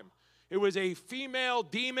time. It was a female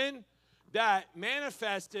demon that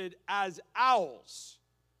manifested as owls.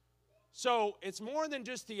 So it's more than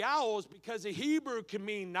just the owls, because the Hebrew can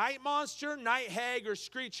mean night monster, night hag, or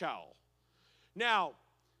screech owl. Now,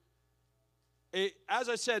 as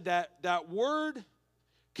I said, that word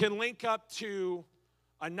can link up to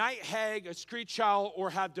a night hag, a screech owl, or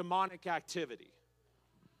have demonic activity.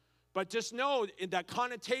 But just know in that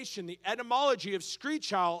connotation, the etymology of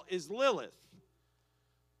screech owl is Lilith.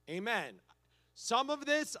 Amen.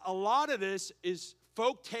 A lot of this is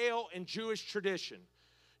folktale and Jewish tradition.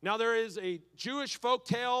 Now, there is a Jewish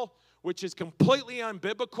folktale which is completely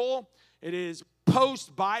unbiblical. It is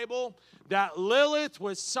post-Bible, that Lilith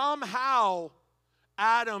was somehow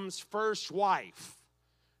Adam's first wife.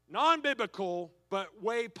 Non-biblical, but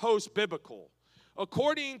way post-biblical.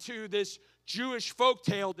 According to this Jewish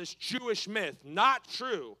folktale, this Jewish myth, not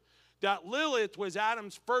true, that Lilith was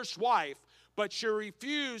Adam's first wife, but she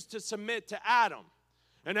refused to submit to Adam.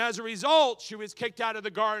 And as a result, she was kicked out of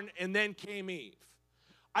the garden, and then came Eve.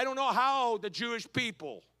 I don't know how the Jewish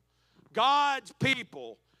people, God's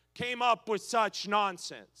people, came up with such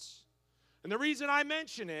nonsense. And the reason I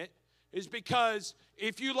mention it is because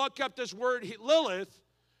if you look up this word Lilith,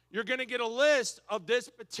 you're going to get a list of this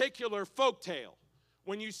particular folktale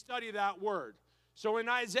when you study that word. So in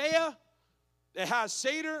Isaiah, it has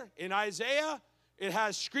satyr. In Isaiah, it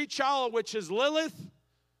has screech owl, which is Lilith.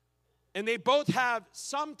 And they both have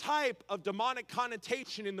some type of demonic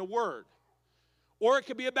connotation in the word. Or it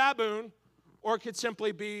could be a baboon, or it could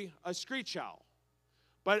simply be a screech owl.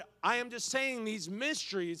 But I am just saying these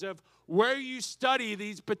mysteries of where you study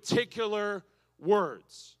these particular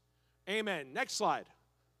words. Amen. Next slide.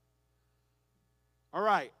 All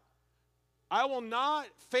right. I will not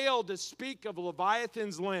fail to speak of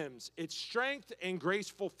Leviathan's limbs, its strength and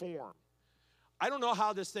graceful form. I don't know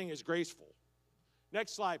how this thing is graceful.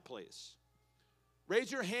 Next slide, please.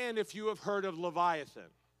 Raise your hand if you have heard of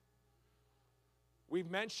Leviathan. We've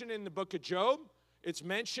mentioned in the book of Job. It's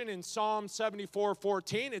mentioned in Psalm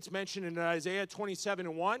 74:14. It's mentioned in Isaiah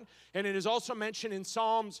 27:1. And it is also mentioned in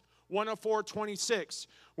Psalms 104:26.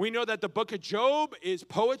 We know that the book of Job is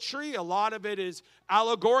poetry. A lot of it is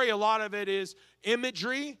allegory. A lot of it is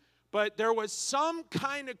imagery. But there was some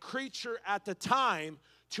kind of creature at the time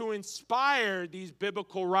to inspire these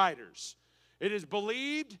biblical writers. It is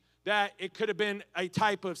believed that it could have been a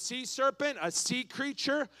type of sea serpent, a sea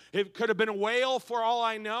creature. It could have been a whale for all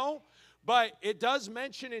I know. But it does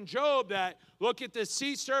mention in Job that, look at the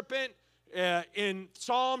sea serpent. In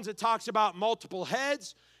Psalms, it talks about multiple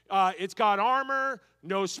heads. It's got armor.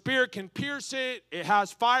 No spear can pierce it. It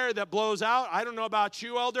has fire that blows out. I don't know about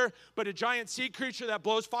you, elder, but a giant sea creature that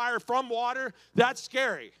blows fire from water, that's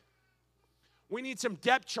scary. We need some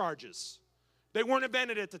depth charges. They weren't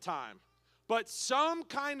invented at the time. But some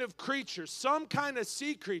kind of creature, some kind of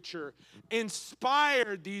sea creature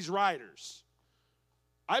inspired these writers.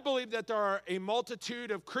 I believe that there are a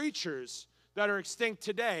multitude of creatures that are extinct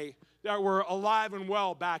today that were alive and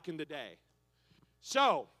well back in the day.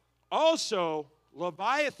 So, also,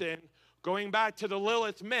 Leviathan, going back to the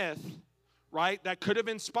Lilith myth, right, that could have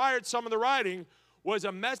inspired some of the writing, was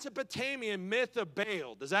a Mesopotamian myth of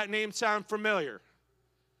Baal. Does that name sound familiar?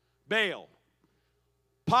 Baal.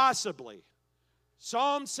 Possibly.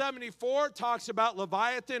 Psalm 74 talks about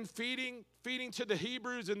Leviathan feeding to the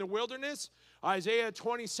Hebrews in the wilderness. Isaiah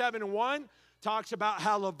 27:1 talks about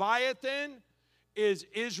how Leviathan is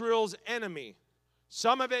Israel's enemy.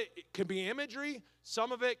 Some of it can be imagery.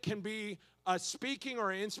 Some of it can be a speaking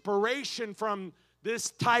or inspiration from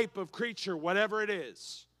this type of creature, whatever it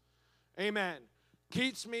is. Amen.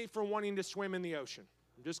 Keeps me from wanting to swim in the ocean.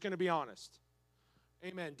 I'm just going to be honest.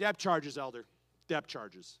 Amen. Depth charges, elder. Depth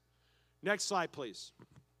charges. Next slide, please.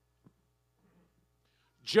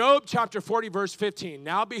 Job chapter 40, verse 15.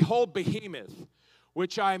 Now behold, Behemoth,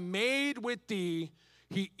 which I made with thee,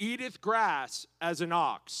 he eateth grass as an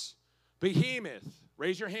ox. Behemoth.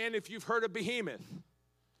 Raise your hand if you've heard of Behemoth.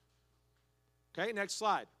 Okay, next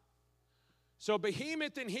slide. So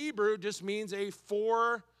Behemoth in Hebrew just means a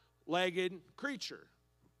four-legged creature.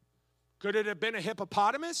 Could it have been a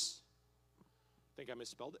hippopotamus? I think I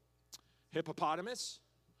misspelled it. Hippopotamus.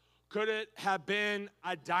 Could it have been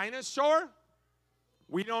a dinosaur?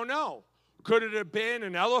 We don't know. Could it have been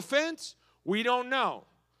an elephant? We don't know.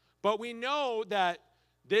 But we know that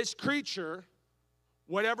this creature,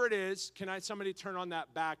 whatever it is, somebody turn on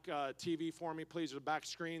that back TV for me, please, or the back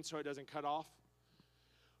screen so it doesn't cut off?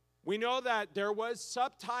 We know that there was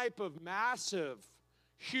some type of massive,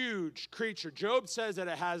 huge creature. Job says that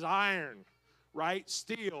it has iron, right?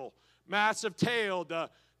 Steel, massive tail,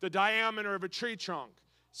 the diameter of a tree trunk.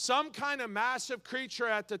 Some kind of massive creature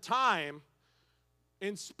at the time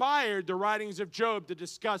inspired the writings of Job to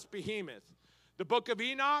discuss Behemoth. The book of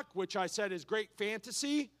Enoch, which I said is great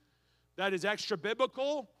fantasy, that is extra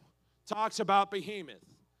biblical, talks about Behemoth.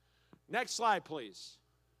 Next slide, please.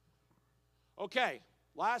 Okay,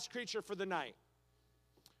 last creature for the night.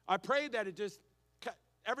 I pray that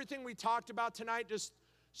everything we talked about tonight just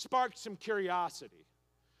sparked some curiosity.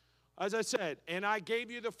 As I said, and I gave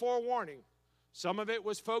you the forewarning. Some of it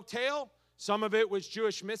was folktale. Some of it was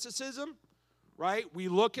Jewish mysticism, right? We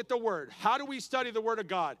look at the Word. How do we study the Word of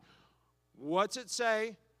God? What's it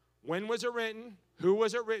say? When was it written? Who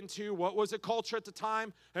was it written to? What was the culture at the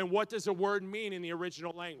time? And what does the word mean in the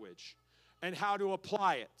original language? And how to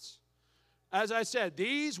apply it. As I said,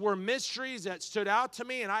 these were mysteries that stood out to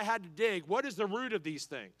me, and I had to dig. What is the root of these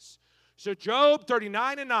things? So Job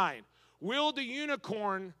 39:9. Will the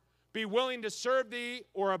unicorn be willing to serve thee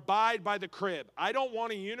or abide by the crib? I don't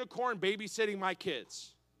want a unicorn babysitting my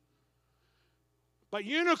kids. But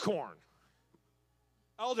unicorn,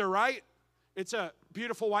 elder, right? It's a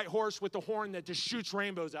beautiful white horse with the horn that just shoots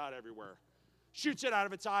rainbows out everywhere. Shoots it out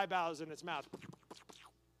of its eyeballs and its mouth.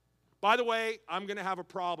 By the way, I'm going to have a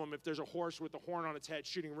problem if there's a horse with a horn on its head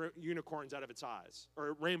shooting unicorns out of its eyes,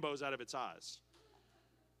 or rainbows out of its eyes.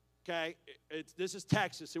 Okay? This is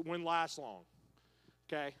Texas. It wouldn't last long.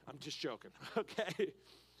 Okay? I'm just joking. Okay?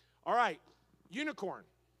 All right. Unicorn.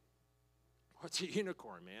 What's a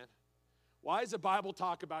unicorn, man? Why does the Bible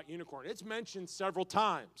talk about unicorn? It's mentioned several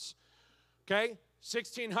times. Okay?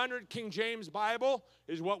 1600 King James Bible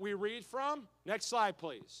is what we read from. Next slide,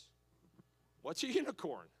 please. What's a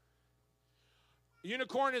unicorn?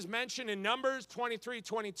 Unicorn is mentioned in Numbers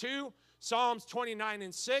 23:22, Psalms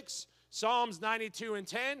 29:6, Psalms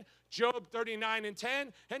 92:10, Job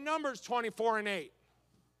 39:10, and Numbers 24:8.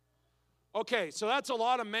 Okay, so that's a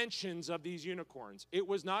lot of mentions of these unicorns. It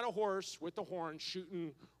was not a horse with the horn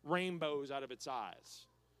shooting rainbows out of its eyes.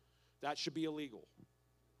 That should be illegal.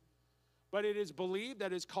 But it is believed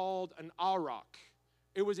that it's called an auroch.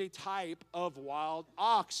 It was a type of wild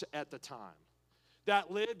ox at the time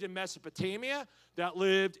that lived in Mesopotamia, that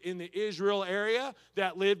lived in the Israel area,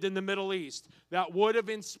 that lived in the Middle East, that would have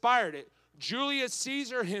inspired it. Julius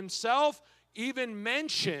Caesar himself even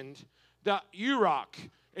mentioned the auroch.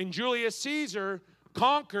 And Julius Caesar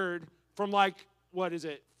conquered from like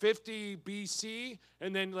 50 BC,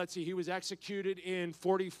 and then let's see, he was executed in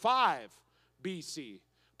 45 BC.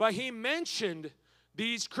 But he mentioned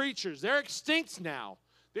these creatures. They're extinct now.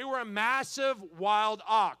 They were a massive wild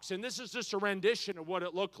ox, and this is just a rendition of what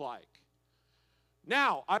it looked like.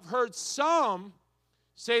 Now, I've heard some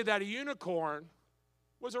say that a unicorn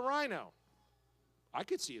was a rhino. I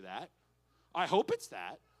could see that. I hope it's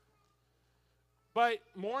that. But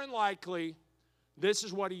more than likely, this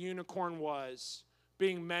is what a unicorn was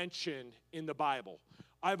being mentioned in the Bible.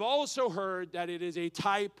 I've also heard that it is a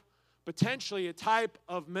type, potentially a type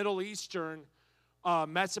of Middle Eastern,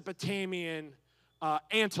 Mesopotamian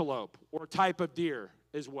antelope or type of deer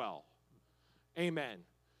as well. Amen.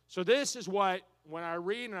 So this is what, when I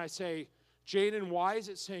read and I say, Jaden, why is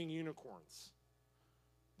it saying unicorns?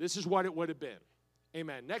 This is what it would have been.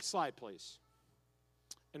 Amen. Next slide, please.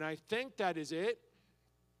 And I think that is it.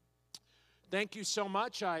 Thank you so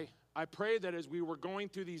much. I pray that as we were going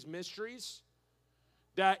through these mysteries,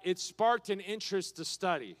 that it sparked an interest to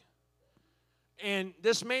study. And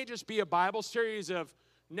this may just be a Bible series of,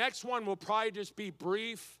 next one will probably just be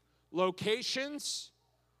brief locations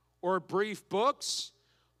or brief books.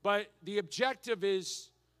 But the objective is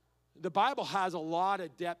the Bible has a lot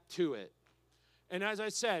of depth to it. And as I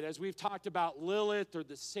said, as we've talked about Lilith or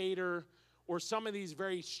the Satyr or some of these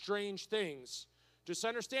very strange things, just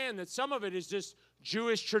understand that some of it is just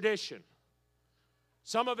Jewish tradition.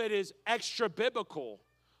 Some of it is extra biblical.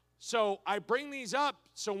 So I bring these up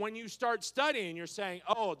so when you start studying, you're saying,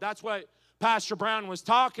 oh, that's what Pastor Brown was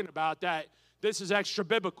talking about, that this is extra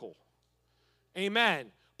biblical.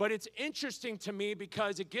 Amen. But it's interesting to me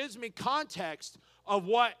because it gives me context of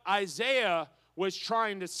what Isaiah was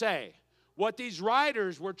trying to say, what these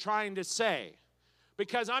writers were trying to say.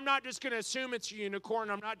 Because I'm not just going to assume it's a unicorn.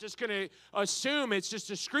 I'm not just going to assume it's just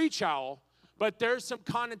a screech owl. But there's some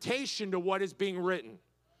connotation to what is being written.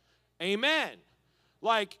 Amen.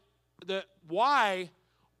 Like, why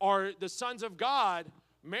are the sons of God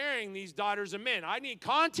marrying these daughters of men? I need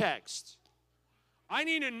context. I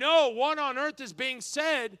need to know what on earth is being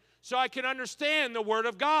said so I can understand the word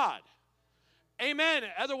of God. Amen.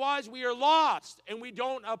 Otherwise, we are lost and we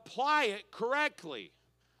don't apply it correctly.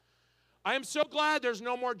 I am so glad there's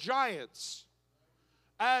no more giants.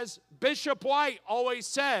 As Bishop White always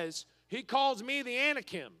says, he calls me the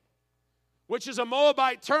Anakim, which is a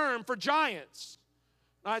Moabite term for giants.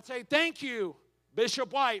 And I'd say, thank you,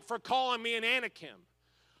 Bishop White, for calling me an Anakim.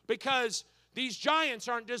 Because these giants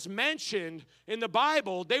aren't just mentioned in the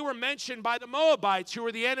Bible. They were mentioned by the Moabites, who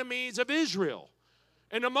were the enemies of Israel.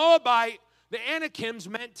 And the Moabite, the Anakims,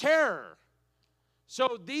 meant terror.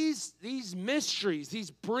 So these mysteries,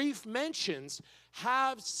 these brief mentions,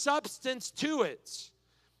 have substance to it.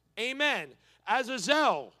 Amen.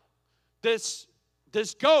 Azazel, this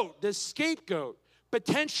goat, this scapegoat,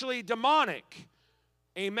 potentially demonic.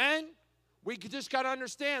 Amen. We just got to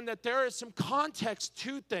understand that there is some context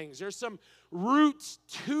to things. There's some roots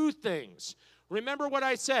to things. Remember what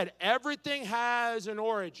I said. Everything has an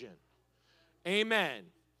origin. Amen.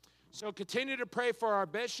 So continue to pray for our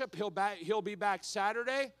bishop. He'll be back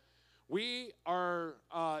Saturday. We are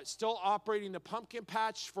still operating the pumpkin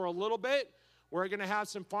patch for a little bit. We're going to have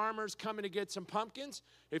some farmers coming to get some pumpkins.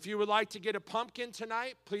 If you would like to get a pumpkin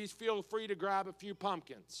tonight, please feel free to grab a few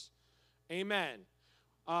pumpkins. Amen.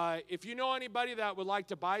 If you know anybody that would like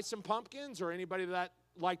to buy some pumpkins or anybody that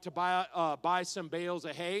like to buy some bales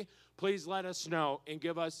of hay, please let us know and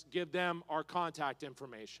give them our contact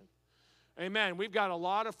information. Amen. We've got a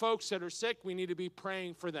lot of folks that are sick. We need to be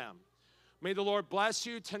praying for them. May the Lord bless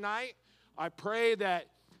you tonight. I pray that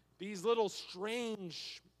these little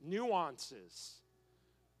strange nuances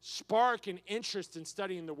spark an interest in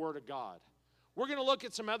studying the Word of God. We're going to look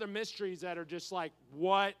at some other mysteries that are just like,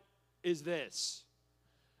 what is this?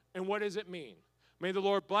 And what does it mean? May the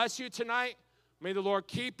Lord bless you tonight. May the Lord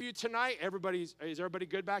keep you tonight. Is everybody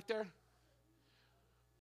good back there?